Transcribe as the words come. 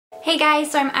Hey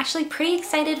guys, so I'm actually pretty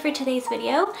excited for today's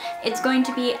video. It's going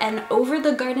to be an over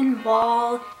the garden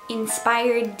wall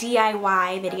inspired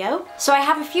DIY video. So I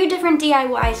have a few different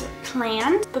DIYs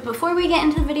planned, but before we get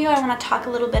into the video, I want to talk a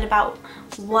little bit about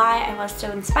why I was so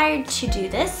inspired to do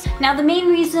this. Now the main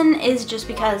reason is just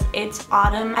because it's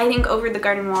autumn. I think Over the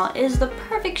Garden Wall is the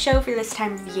perfect show for this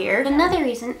time of year. Another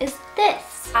reason is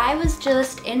this. I was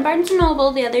just in Barnes &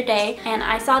 Noble the other day and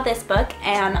I saw this book,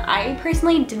 and I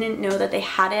personally didn't know that they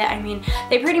had it. I mean,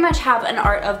 they pretty much have an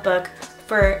art of book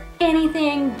for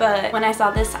anything, but when I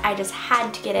saw this, I just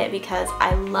had to get it because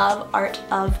I love art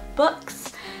of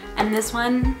books. And this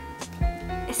one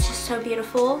is just so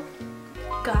beautiful.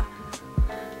 Got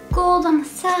gold on the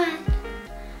side,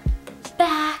 the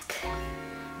back.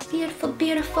 Beautiful,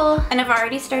 beautiful. And I've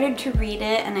already started to read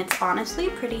it, and it's honestly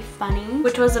pretty funny,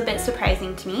 which was a bit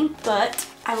surprising to me, but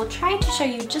I will try to show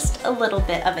you just a little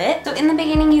bit of it. So in the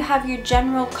beginning, you have your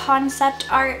general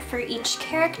concept art for each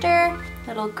character.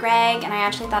 Little Greg, and I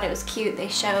actually thought it was cute. They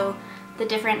show the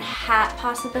different hat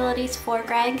possibilities for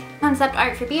Greg. Concept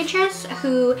art for Beatrice,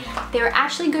 who they were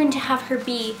actually going to have her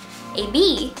be a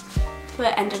bee,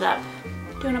 but ended up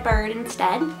doing a bird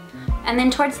instead. And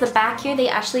then towards the back here, they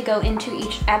actually go into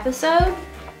each episode.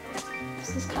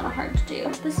 This is kind of hard to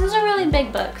do. This is a really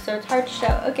big book, so it's hard to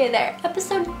show. Okay, there,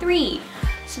 episode 3.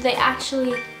 So they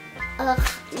actually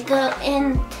go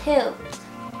into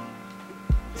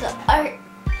the art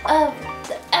of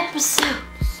the episodes.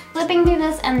 Flipping through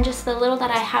this and just the little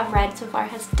that I have read so far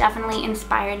has definitely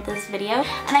inspired this video,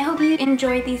 and I hope you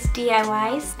enjoy these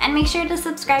DIYs. And make sure to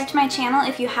subscribe to my channel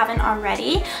if you haven't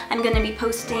already. I'm going to be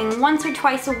posting once or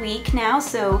twice a week now,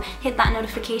 so hit that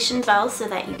notification bell so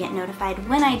that you get notified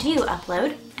when I do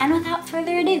upload. And without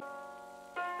further ado,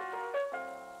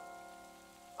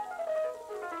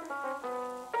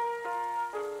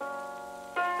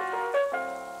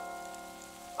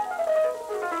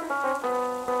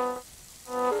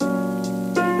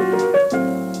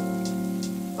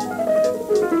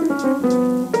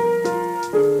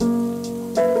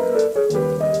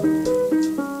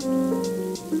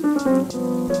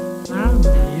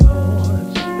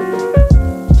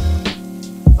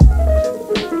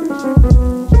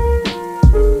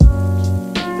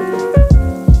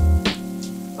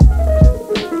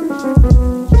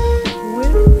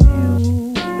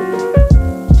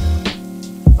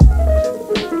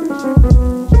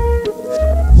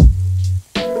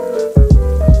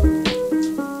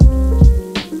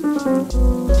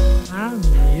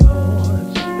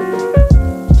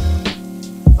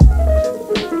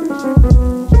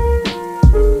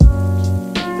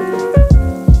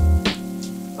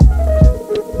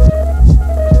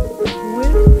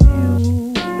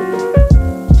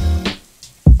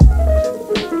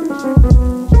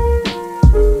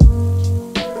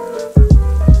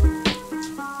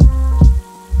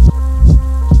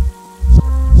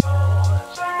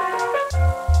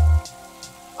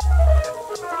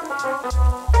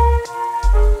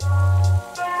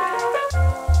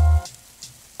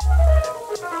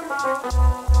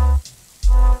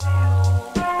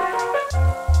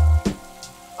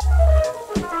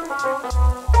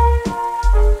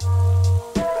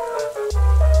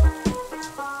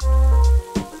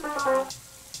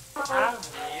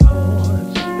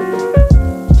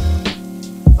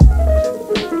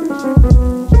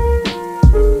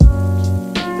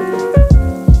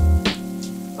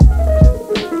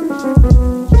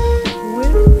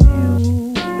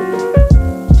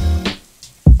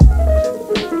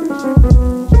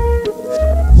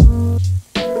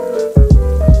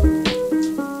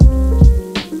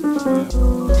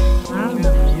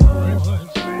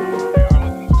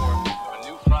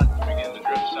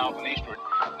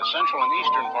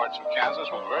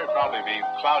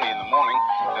 cloudy in the morning,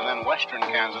 and then western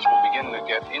Kansas will begin to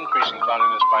get increasing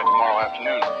cloudiness by tomorrow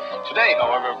afternoon. Today,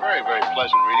 however, very, very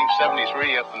pleasant reading.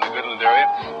 73 up in the Goodland area,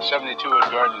 72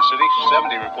 at Garden City,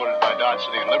 70 reported by Dodge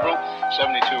City and Liberal,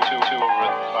 72 over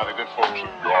by the good folks of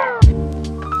Garden.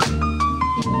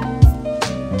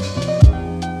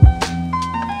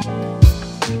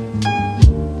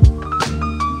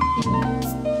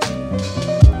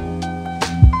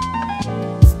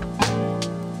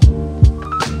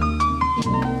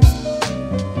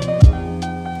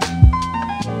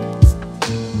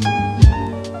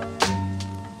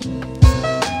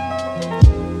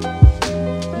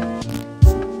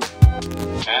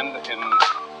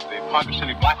 Ponca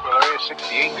City, Blackwell area,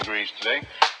 68 degrees today.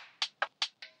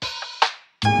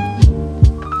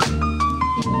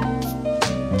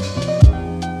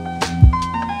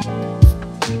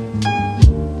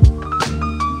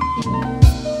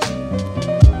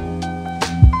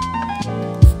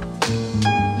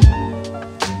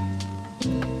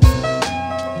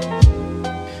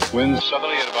 Winds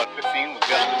southerly at about 15 with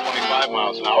gusts of 25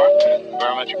 miles an hour.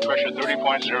 Barometric pressure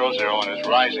 30.00 and is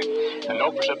rising. And no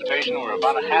precipitation. We're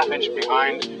about a half-inch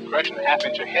behind, correction, a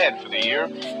half-inch ahead for the year,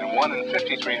 and 1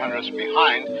 53/100ths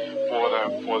behind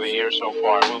for the year so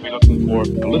far. We'll be looking for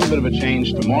a little bit of a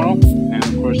change tomorrow, and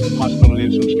of course the possibility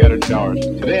of some scattered showers.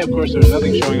 Today, of course, there's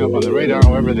nothing showing up on the radar.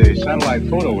 However, the satellite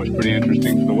photo was pretty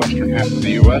interesting for the western half of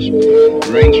the U.S.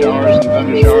 Rain showers and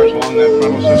thunder showers along that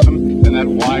frontal system, and that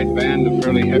wide band of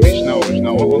fairly heavy snows.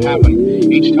 Now, what will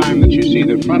happen each time that you see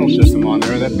the frontal system on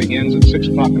there, that begins at 6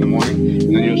 o'clock in the morning,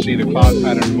 and then you'll see the cloud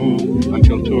pattern move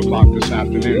until 2 o'clock this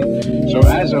afternoon. So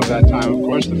as of that time, of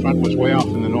course, the front was way off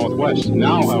in the northwest.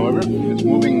 Now, however, it's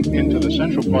moving into the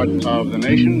central part of the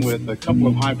nation with a couple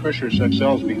of high-pressure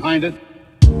cells behind it.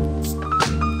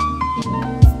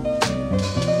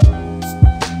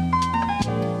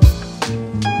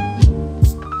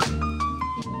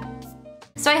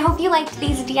 So I hope you liked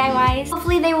these DIYs.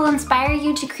 Hopefully they will inspire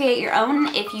you to create your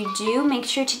own. If you do, make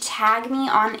sure to tag me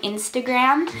on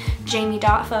Instagram,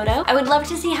 Jamie.Photo. I would love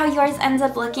to see how yours ends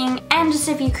up looking, and just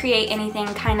if you create anything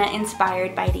kind of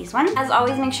inspired by these ones. As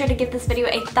always, make sure to give this video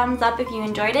a thumbs up if you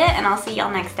enjoyed it, and I'll see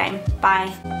y'all next time.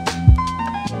 Bye.